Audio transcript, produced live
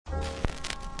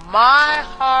My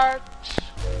heart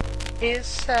is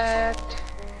sad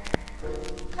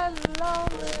and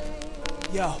lonely.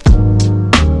 Yo.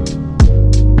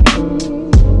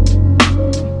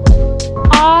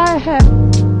 I have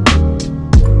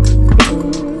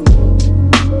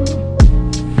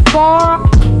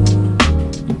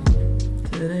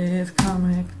Today is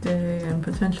comic day and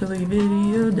potentially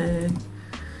video day.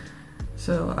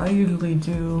 So I usually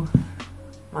do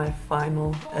my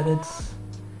final edits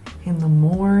in the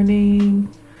morning.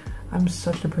 I'm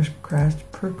such a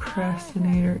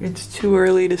procrastinator. It's too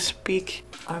early to speak.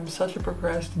 I'm such a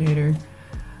procrastinator.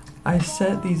 I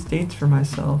set these dates for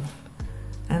myself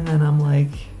and then I'm like,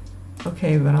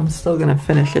 okay, but I'm still gonna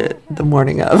finish it the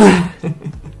morning of.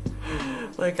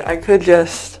 Like, I could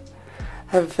just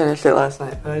have finished it last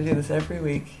night, but I do this every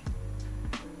week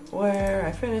where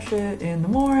I finish it in the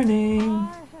morning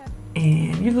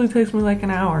and it usually takes me like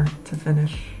an hour to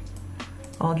finish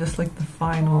all just like the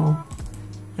final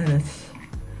edits.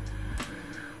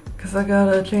 Cause I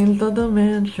gotta change the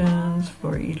dimensions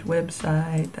for each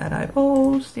website that I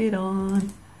posted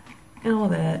on and all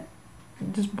that.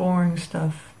 Just boring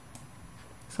stuff.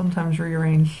 Sometimes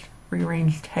rearrange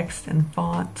text and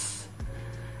fonts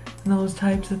and those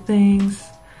types of things.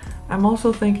 I'm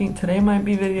also thinking today might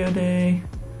be video day.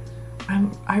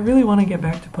 I really want to get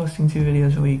back to posting 2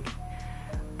 videos a week,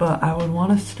 but I would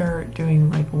want to start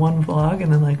doing like one vlog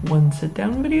and then like one sit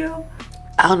down video.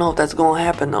 I don't know if that's gonna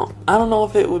happen though. I don't know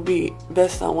if it would be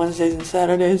best on Wednesdays and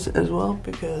Saturdays as well,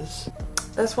 because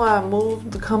that's why I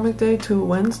moved the comic day to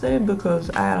Wednesday, because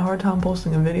I had a hard time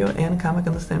posting a video and a comic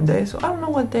on the same day. So I don't know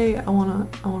what day I wanna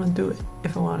do it,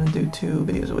 if I wanna do 2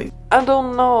 videos a week. I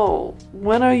don't know.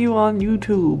 When are you on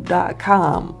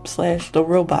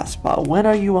youtube.com/therobotspot? When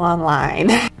are you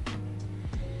online?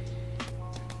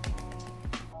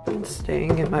 Been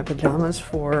staying in my pajamas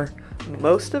for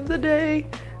most of the day.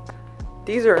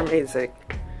 These are amazing.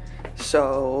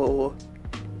 So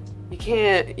you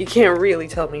can't really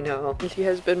tell me no. She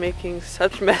has been making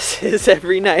such messes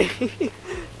every night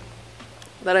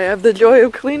that I have the joy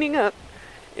of cleaning up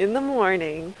in the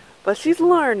morning. But she's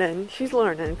learning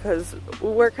because we're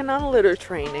working on litter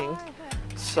training.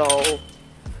 So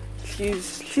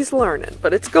she's learning,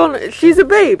 but she's a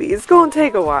baby. It's gonna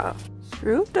take a while.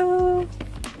 Trudeau.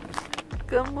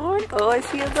 Good morning. Oh, I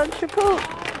see a bunch of poop.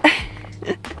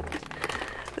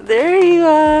 There you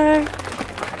are.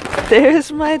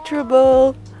 There's my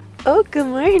tribble. Oh, good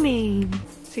morning.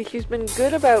 See, she's been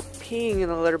good about peeing in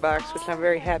the litter box, which I'm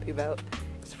very happy about.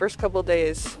 The first couple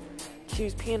days, she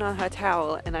was peeing on her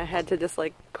towel, and I had to just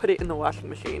like put it in the washing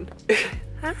machine.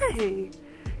 Hi.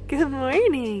 Good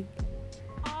morning.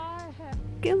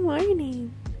 Good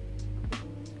morning.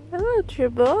 Hello,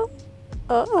 tribble.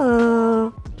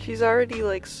 Uh-oh. She's already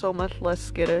like so much less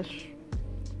skittish.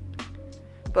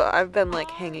 But I've been like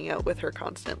hanging out with her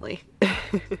constantly.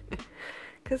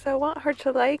 Because I want her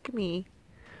to like me.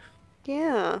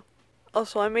 Yeah.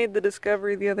 Also, I made the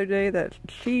discovery the other day that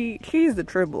she's the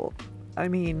tribble. I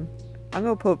mean, I'm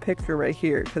gonna put a picture right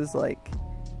here because, like,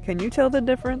 can you tell the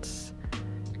difference?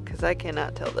 Because I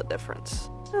cannot tell the difference.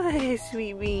 Hi,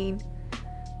 sweet bean.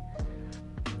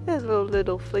 Hello,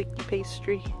 little flaky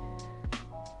pastry.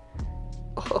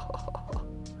 Oh.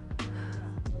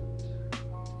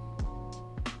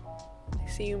 I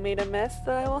see you made a mess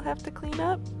that I will have to clean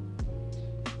up.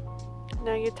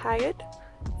 Now you're tired?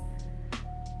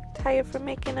 Tired from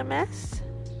making a mess?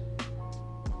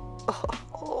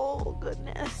 Oh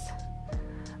goodness.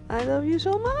 I love you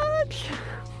so much.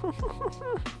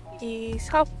 It's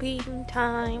hopping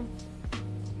time.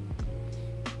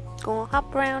 Gonna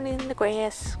hop around in the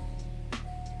grass.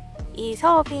 It's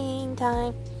hopping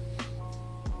time.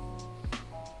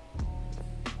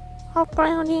 Hop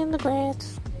around in the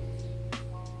grass.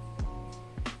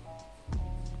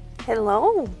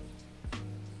 Hello.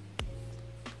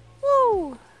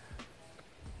 Woo.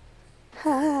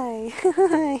 Hi.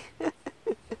 Hi.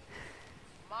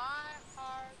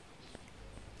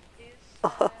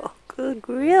 Oh, good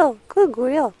grill. Good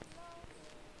grill.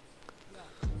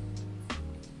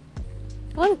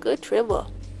 What a good tribble.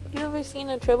 You ever seen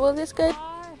a tribble this good?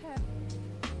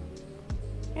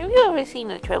 Have you ever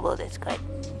seen a tribble this good?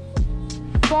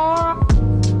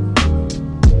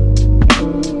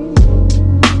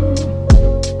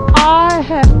 I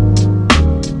have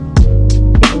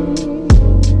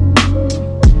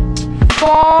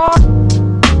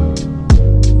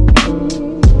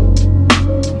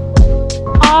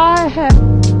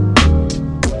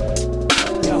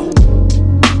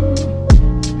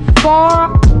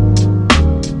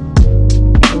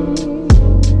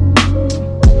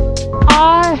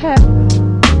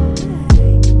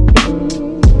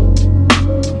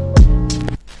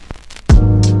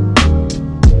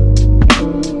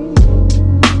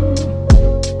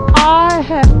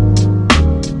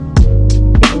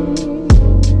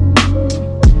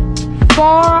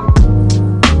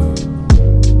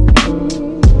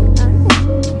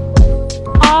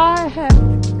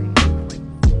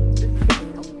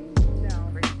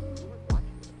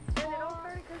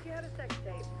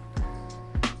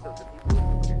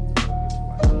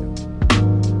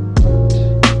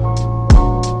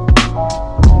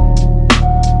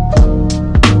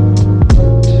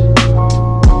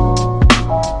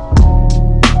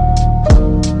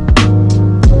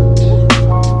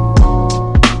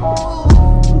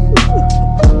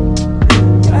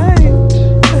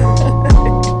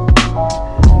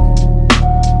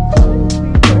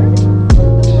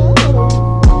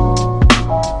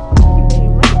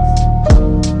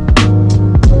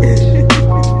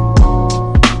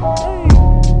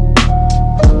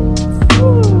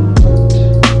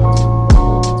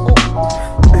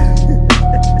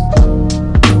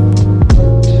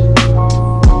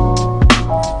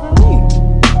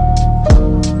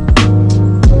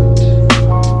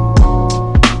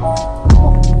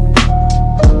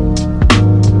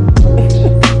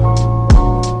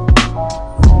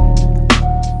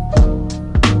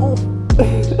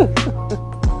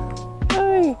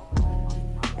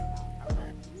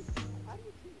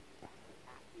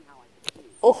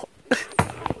Oh.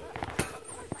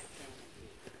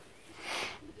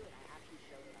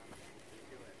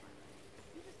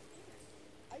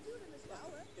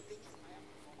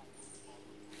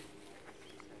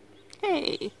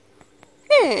 Hey.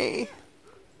 Hey.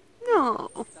 No.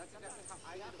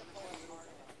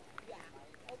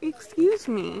 Excuse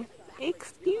me.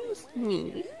 Excuse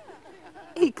me.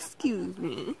 Excuse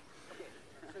me.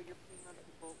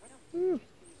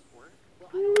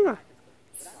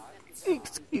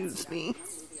 Excuse me.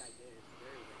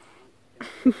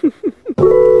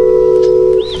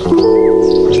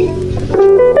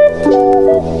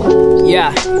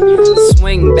 Yeah,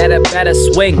 swing, better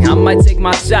swing. I might take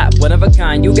my shot, one of a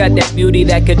kind. You got that beauty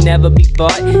that could never be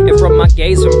bought. And from my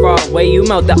gaze from far away, you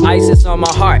melt the ice that's on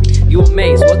my heart. You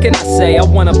amaze, what can I say? I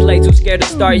wanna play, too scared to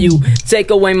start. You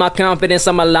take away my confidence,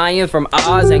 I'm a lion from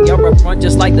Oz. And you're up front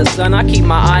just like the sun, I keep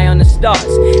my eye on the stars.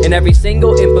 And every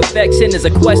single imperfection is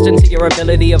a question to your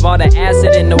ability. Of all the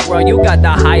acid in the world, you got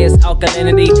the highest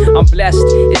alkalinity. I'm blessed,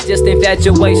 it's just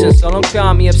infatuation, so don't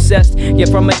call me obsessed. Yeah,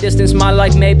 from a distance, my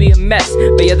life may be a mess,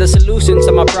 but you're the solution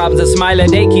to my problems. A smile a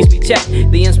day keeps me checked.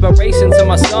 The inspiration to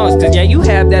my songs, cause yeah, you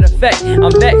have that effect.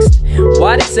 I'm vexed.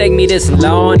 Why did it take me this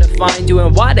long to find you?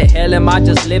 And why the hell am I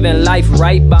just living life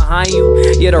right behind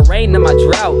you? You're the rain in my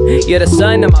drought, you're the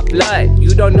sun in my flood.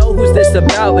 You don't know who's this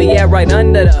about, but yeah, right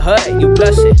under the hood, you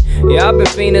blushing. Yeah, I've been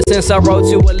fiending since I wrote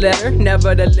you a letter.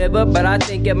 Never delivered, but I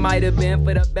think it might have been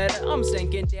for the better. I'm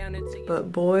sinking down into you.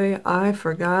 But boy, I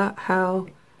forgot how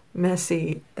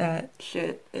messy that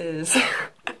shit is.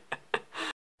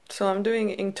 So I'm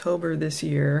doing Inktober this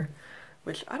year,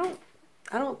 which I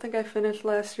don't think I finished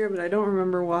last year, but I don't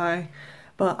remember why.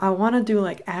 But I want to do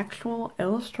like actual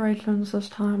illustrations this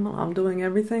time. I'm doing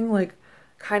everything like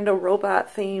kind of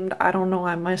robot themed. I don't know,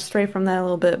 I might stray from that a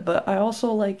little bit, but I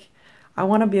also like, I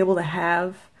want to be able to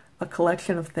have a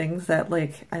collection of things that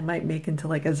like I might make into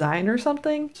like a zine or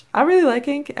something. I really like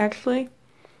ink actually,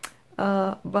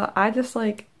 but I just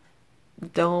like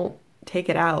don't take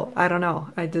it out. I don't know,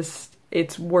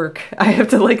 it's work. I have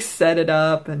to like set it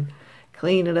up and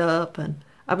clean it up, and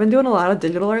I've been doing a lot of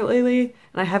digital art lately,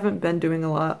 and I haven't been doing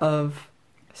a lot of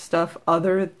stuff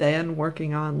other than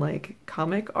working on like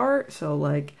comic art, so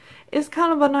like it's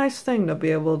kind of a nice thing to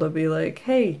be able to be like,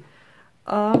 hey,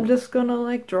 I'm just gonna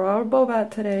like draw a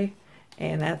Bobat today,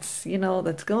 and that's, you know,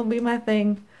 that's gonna be my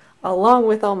thing along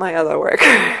with all my other work.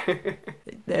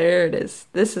 There it is.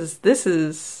 This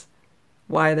is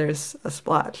why there's a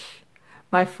splotch.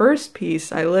 My first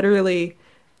piece, I literally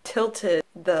tilted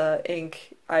the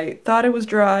ink. I thought it was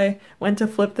dry, went to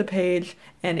flip the page,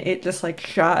 and it just like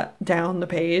shot down the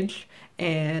page,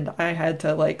 and I had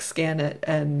to like scan it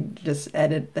and just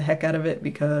edit the heck out of it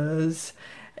because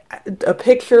a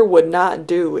picture would not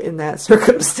do in that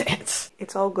circumstance.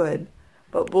 It's all good,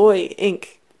 but boy,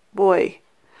 ink, boy.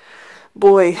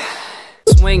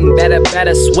 Swing,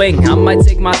 better swing. I might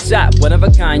take my shot, one of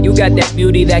a kind. You got that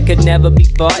beauty that could never be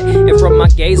bought. And from my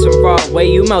gaze from far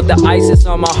away, you melt the ice that's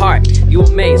on my heart. You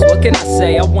amaze, what can I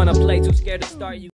say? I wanna play, too scared to start. You